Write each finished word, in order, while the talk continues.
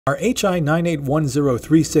Our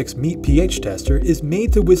HI981036 Meat pH tester is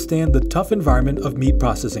made to withstand the tough environment of meat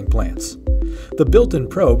processing plants. The built-in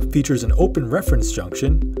probe features an open reference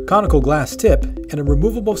junction, conical glass tip, and a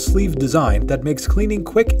removable sleeve design that makes cleaning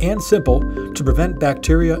quick and simple to prevent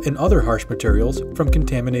bacteria and other harsh materials from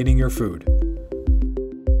contaminating your food.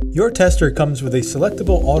 Your tester comes with a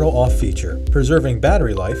selectable auto-off feature, preserving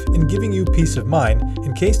battery life and giving you peace of mind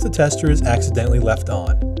in case the tester is accidentally left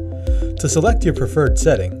on. To select your preferred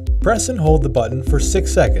setting, press and hold the button for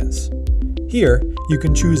 6 seconds. Here, you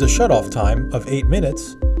can choose a shutoff time of 8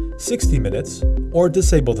 minutes, 60 minutes, or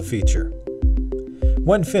disable the feature.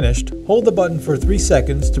 When finished, hold the button for 3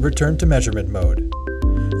 seconds to return to measurement mode.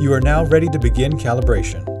 You are now ready to begin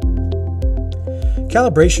calibration.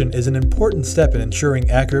 Calibration is an important step in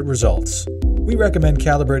ensuring accurate results. We recommend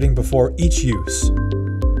calibrating before each use.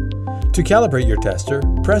 To calibrate your tester,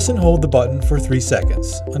 press and hold the button for 3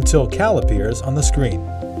 seconds until Cal appears on the screen.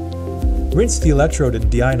 Rinse the electrode in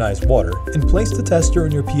deionized water and place the tester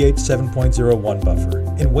in your pH 7.01 buffer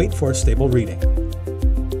and wait for a stable reading.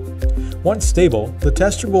 Once stable, the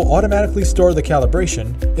tester will automatically store the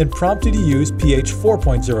calibration and prompt you to use pH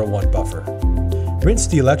 4.01 buffer. Rinse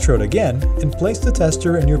the electrode again and place the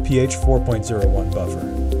tester in your pH 4.01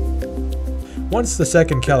 buffer. Once the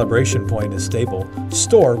second calibration point is stable,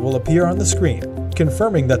 Store will appear on the screen,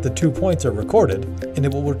 confirming that the 2 points are recorded, and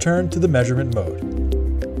it will return to the measurement mode.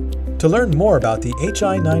 To learn more about the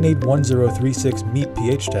HI981036 Meat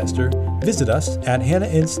pH tester, visit us at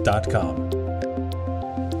hannainst.com.